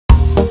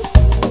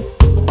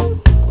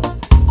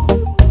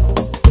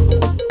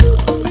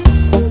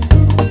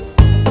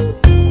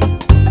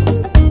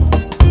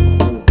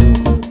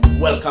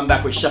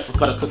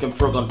Got a cooking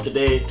program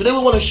today. Today we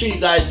want to show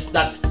you guys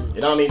that,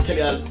 you know what I mean, tell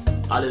you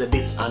a little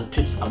bits and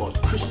tips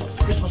about Christmas.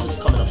 Christmas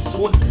is coming up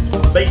soon.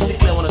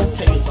 Basically, I want to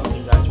tell you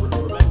something, guys.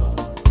 Remember.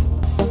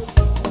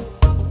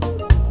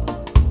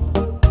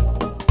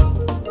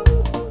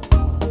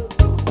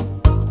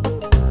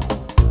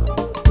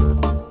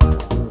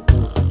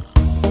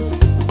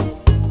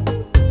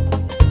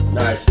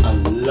 Nice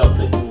and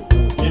lovely.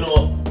 You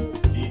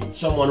know,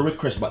 someone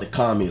requested about the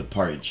cornmeal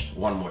porridge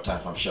one more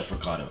time from Chef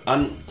Ricardo,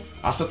 and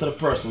I said to the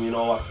person, you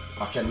know what,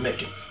 I can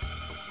make it.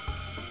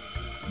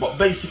 But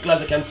basically,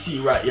 as you can see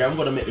right here, I'm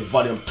going to make the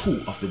volume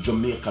 2 of the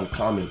Jamaican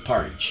cornmeal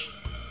porridge.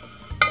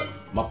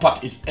 My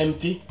pot is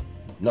empty,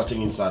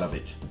 nothing inside of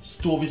it.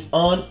 Stove is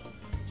on,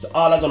 so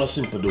all I'm going to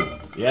simply do,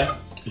 yeah,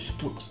 is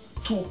put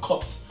 2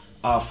 cups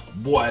of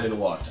boiling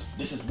water.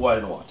 This is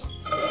boiling water.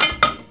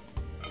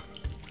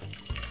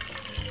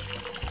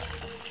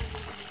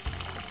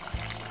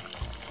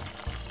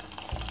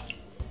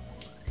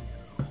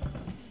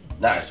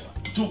 Nice one.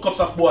 2 cups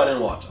of boiling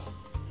water.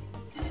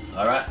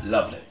 Alright,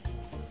 lovely.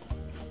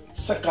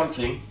 Second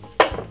thing,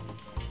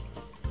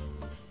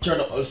 turn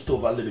up the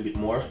stove a little bit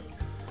more.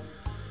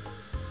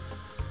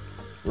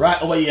 Right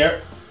over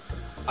here,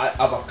 I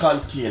have a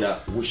container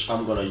which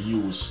I'm gonna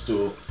use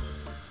to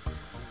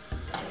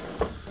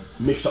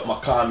mix up my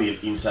cornmeal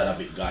inside of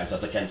it, guys,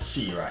 as I can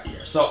see right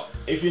here. So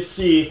if you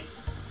see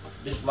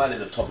this my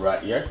little tub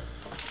right here,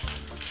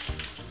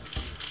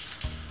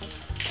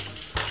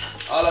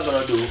 all I'm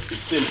gonna do is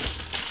simple.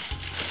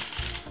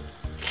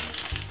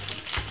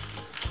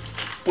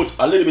 Put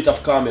a little bit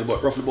of cornmeal,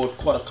 but roughly about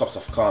 1/4 cups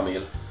of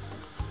cornmeal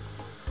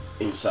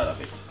inside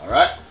of it.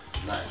 Alright?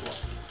 Nice one.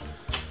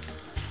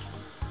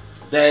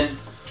 Then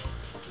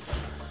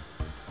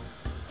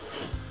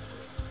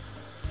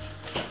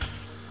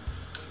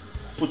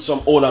put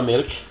some Ola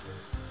milk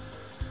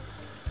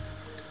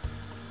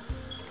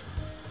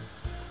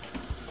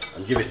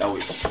and give it a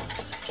whisk.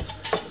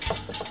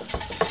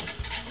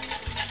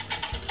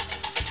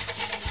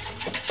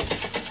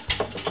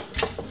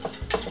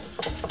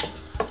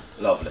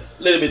 Lovely.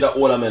 A little bit of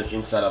Ola milk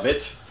inside of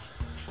it.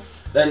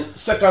 Then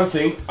second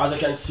thing, as you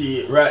can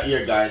see right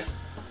here, guys,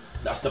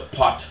 that's the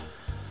pot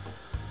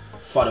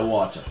for the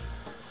water.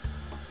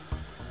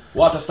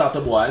 Water start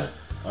to boil.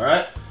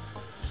 Alright.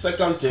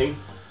 Second thing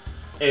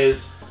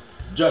is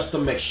just to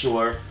make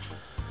sure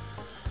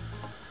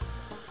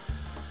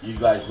you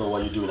guys know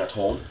what you're doing at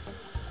home.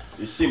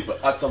 It's simple.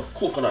 Add some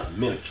coconut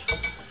milk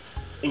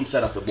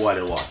inside of the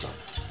boiling water.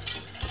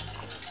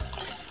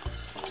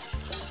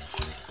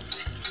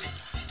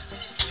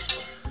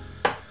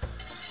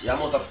 The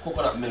amount of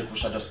coconut milk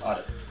which I just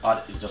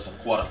add is just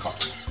 1/4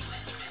 cups.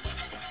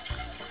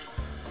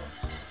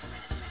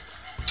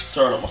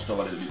 Turn up my stove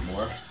a little bit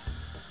more.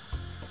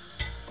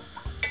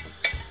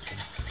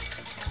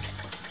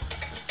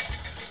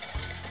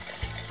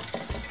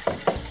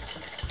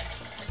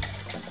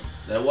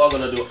 Then what I'm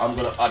gonna do, I'm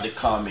gonna add the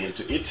cornmeal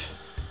to it.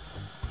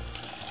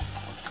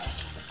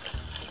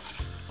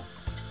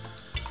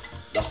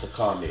 That's the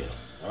cornmeal.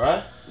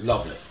 Alright?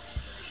 Lovely.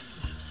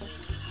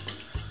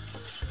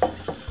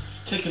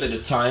 Take a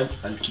little time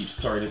and keep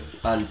stirring it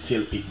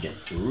until it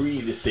gets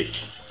really thick.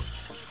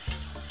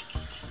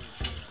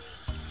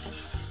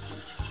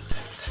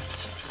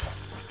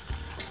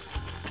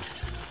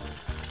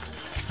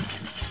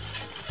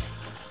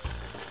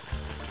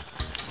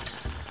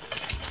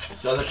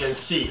 So as I can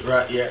see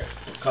right here,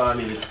 the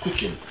cornmeal is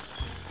cooking.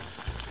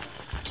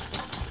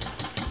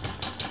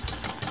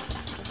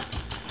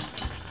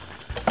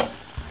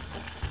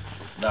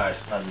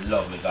 Nice and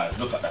lovely, guys.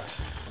 Look at that.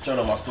 Turn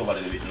on my stove a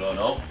little bit low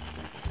now.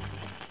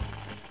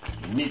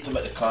 You need to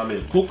make the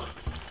cornmeal cook.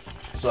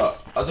 So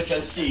as you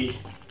can see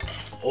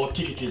how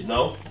thick it is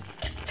now.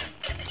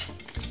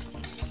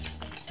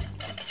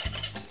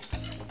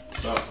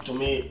 So to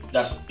me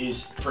that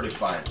is pretty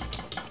fine.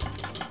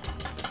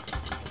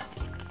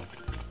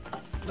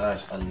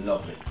 Nice and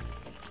lovely.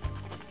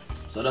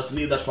 So just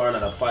leave that for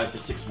another 5 to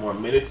 6 more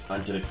minutes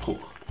until it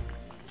cooks.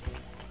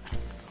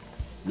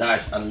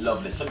 Nice and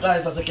lovely. So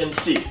guys, as you can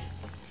see,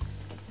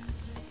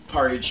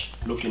 porridge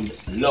looking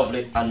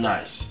lovely and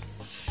nice.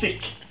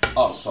 Thick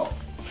also.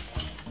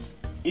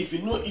 If you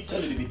know it's a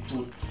little bit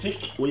too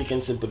thick, what you can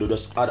simply do,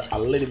 just add a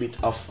little bit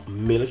of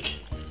milk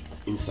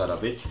inside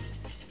of it.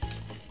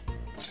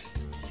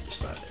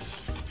 Just like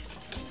this.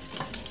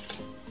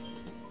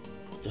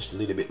 Just a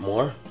little bit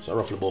more, so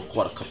roughly about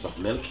 1/4 cups of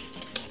milk.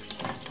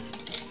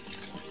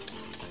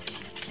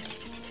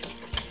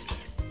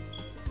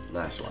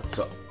 Nice one.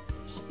 So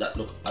that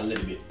look a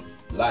little bit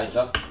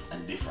lighter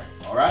and different.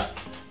 Alright?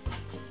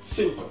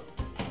 Simple.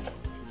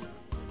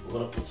 We're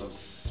gonna put some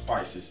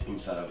spices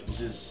inside of it. This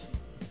is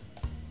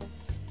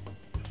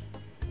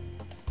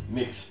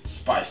mixed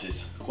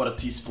spices. 1/4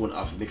 teaspoon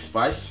of mixed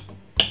spice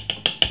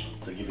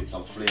to give it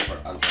some flavor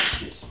and some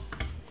taste.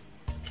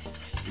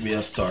 Give me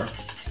a stir.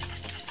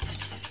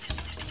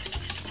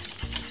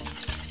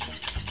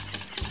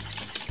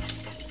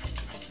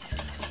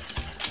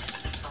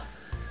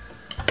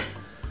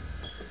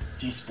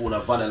 Teaspoon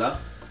of vanilla.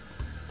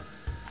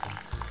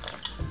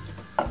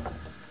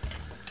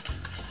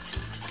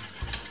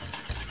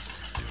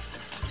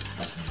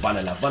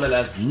 vanilla.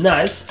 Vanilla is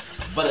nice.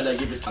 Vanilla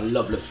give it a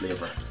lovely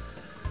flavor.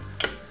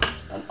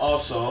 And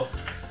also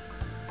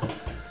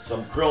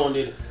some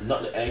grounded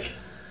nutmeg egg,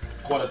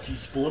 1/4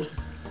 teaspoon.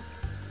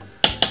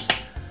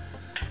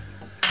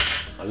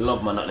 I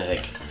love my nutmeg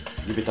egg.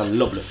 Give it a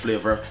lovely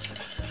flavor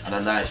and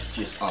a nice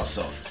taste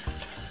also.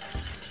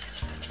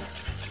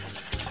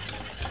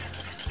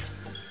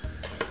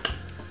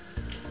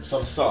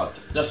 Some salt,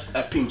 just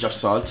a pinch of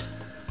salt.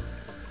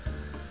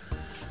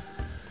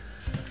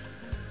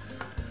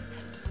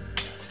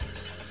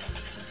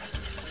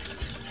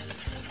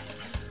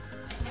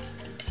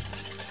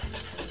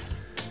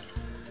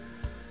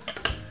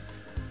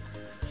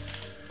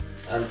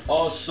 And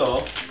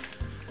also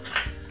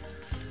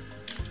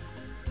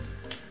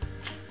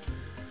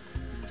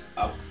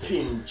a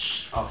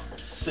pinch of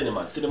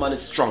cinnamon. Cinnamon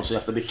is strong, so you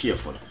have to be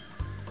careful.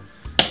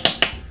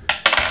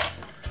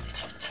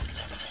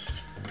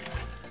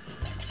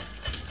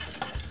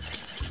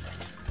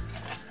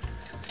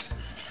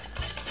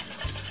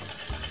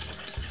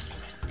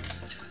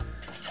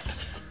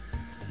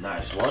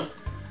 Nice one.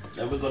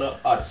 Then we're gonna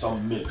add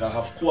some milk. I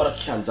have 1/4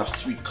 cans of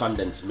sweet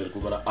condensed milk.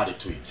 We're gonna add it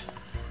to it.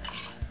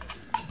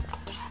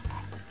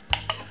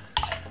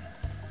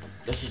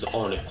 This is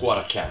only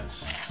 1/4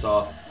 cans,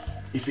 so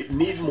if it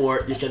need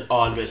more, you can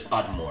always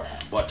add more,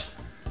 but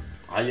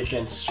you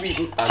can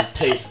sweeten and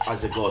taste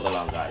as it goes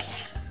along, guys.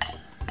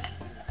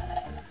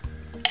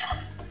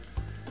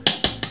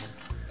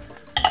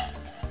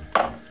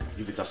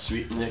 Give it a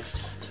sweet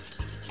mix.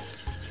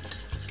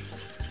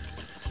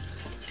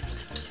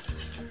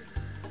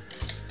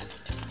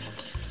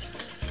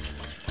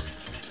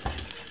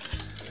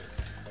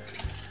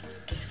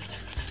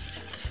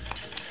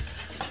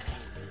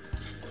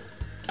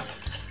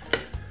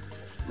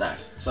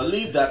 Nice. So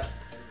leave that.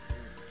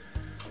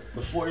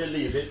 Before you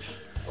leave it,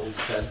 I would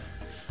say,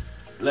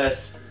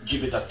 let's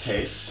give it a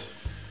taste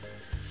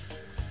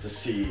to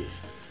see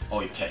how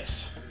it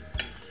tastes.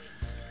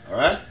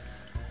 Alright?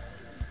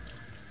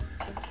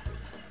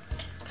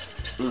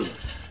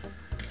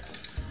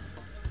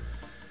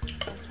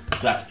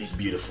 That is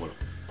beautiful.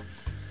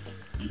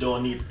 You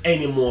don't need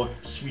any more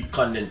sweet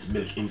condensed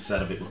milk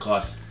inside of it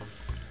because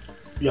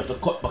you have to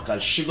cut back on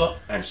sugar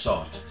and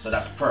salt. So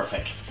that's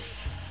perfect.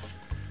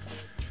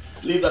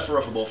 Leave that for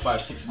roughly about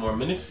 5-6 more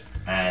minutes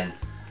and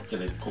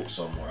till it cooks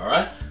some more,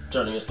 alright?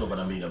 Turn on your stove on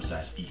a medium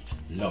size heat.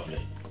 Lovely.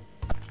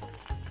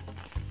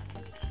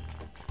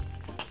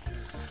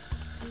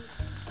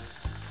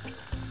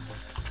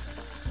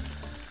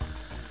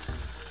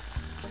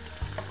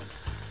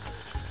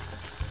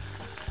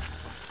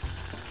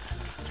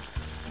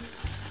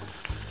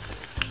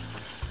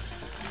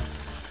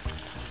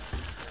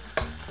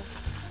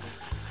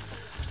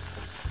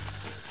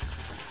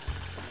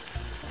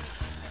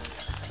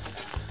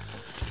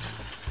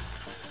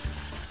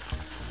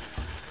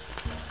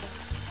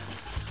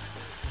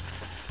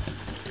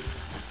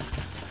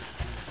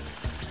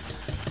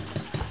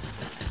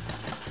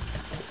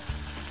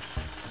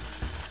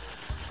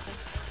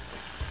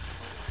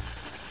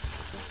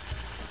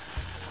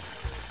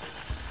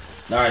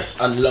 Nice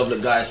and lovely,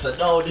 guys. So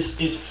now this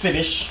is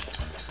finished.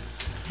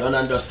 Done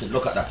and dusted.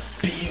 Look at that.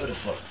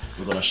 Beautiful.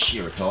 We're gonna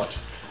share it out.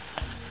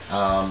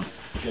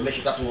 If you make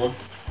it at home,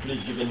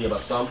 please give your neighbor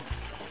some.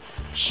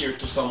 Share it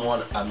to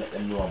someone and let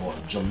them know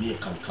about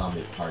Jamaican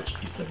cornmeal porridge.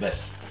 It's the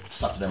best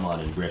Saturday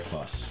morning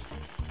breakfast.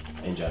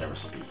 Enjoy the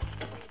recipe.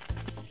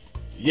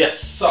 Yes,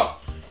 so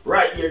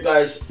right here,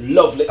 guys,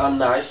 lovely and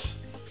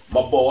nice.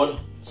 My bowl,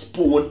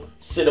 spoon,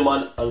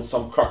 cinnamon, and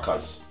some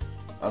crackers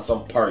and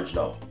some porridge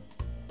now.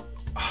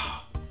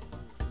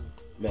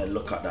 Man,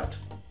 look at that.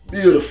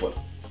 Beautiful.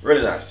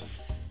 Really nice.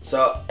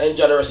 So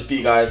enjoy the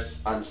recipe,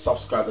 guys, and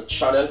subscribe to the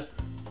channel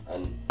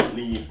and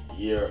leave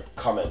your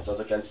comments. As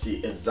you can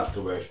see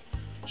exactly where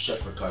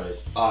Chef Ricardo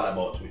is all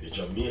about with the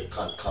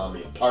Jamaican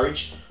cornmeal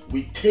porridge.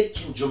 We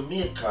taking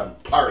Jamaican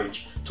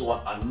porridge to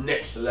a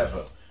next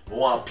level. We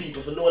want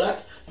people to know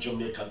that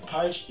Jamaican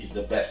porridge is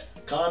the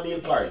best. Cornmeal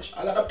porridge.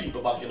 A lot of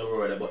people back in the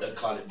world, but they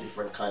call it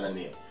different kind of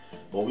name.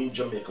 But we in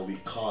Jamaica, we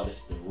call this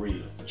the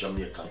real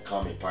Jamaican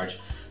cornmeal porridge.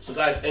 So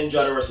guys,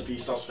 enjoy the recipe,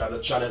 subscribe to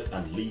the channel,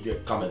 and leave your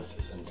comments.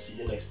 And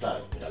see you next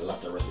time with a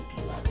lot of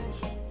recipe like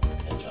this one.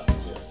 Enjoy.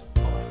 See you next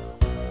time.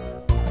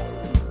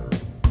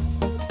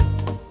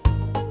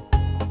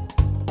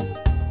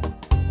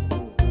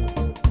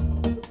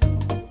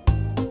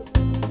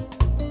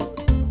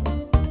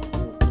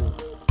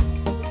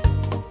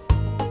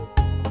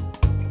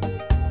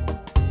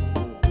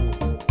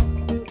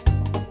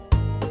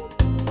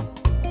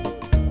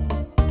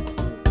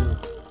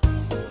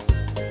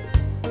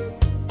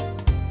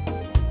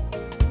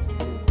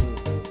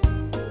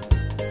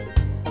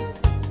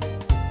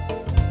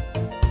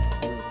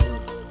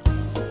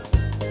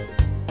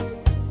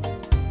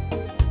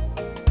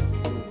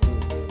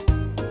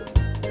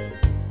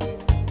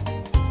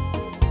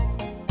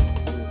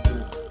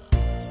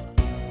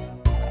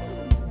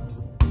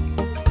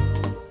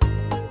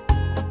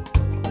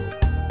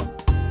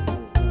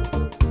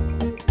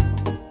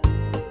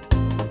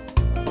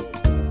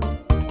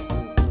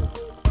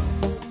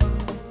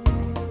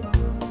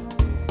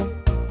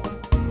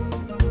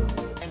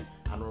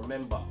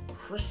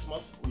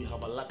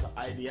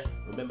 idea.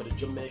 Remember the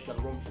Jamaican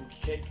rum fruit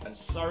cake and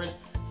sorry.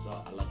 So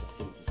a lot of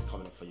things is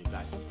coming up for you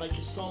guys. So thank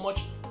you so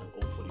much, and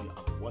hopefully you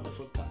have a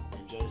wonderful time.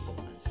 Enjoy yourself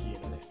and see you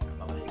in the next time.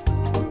 Bye bye.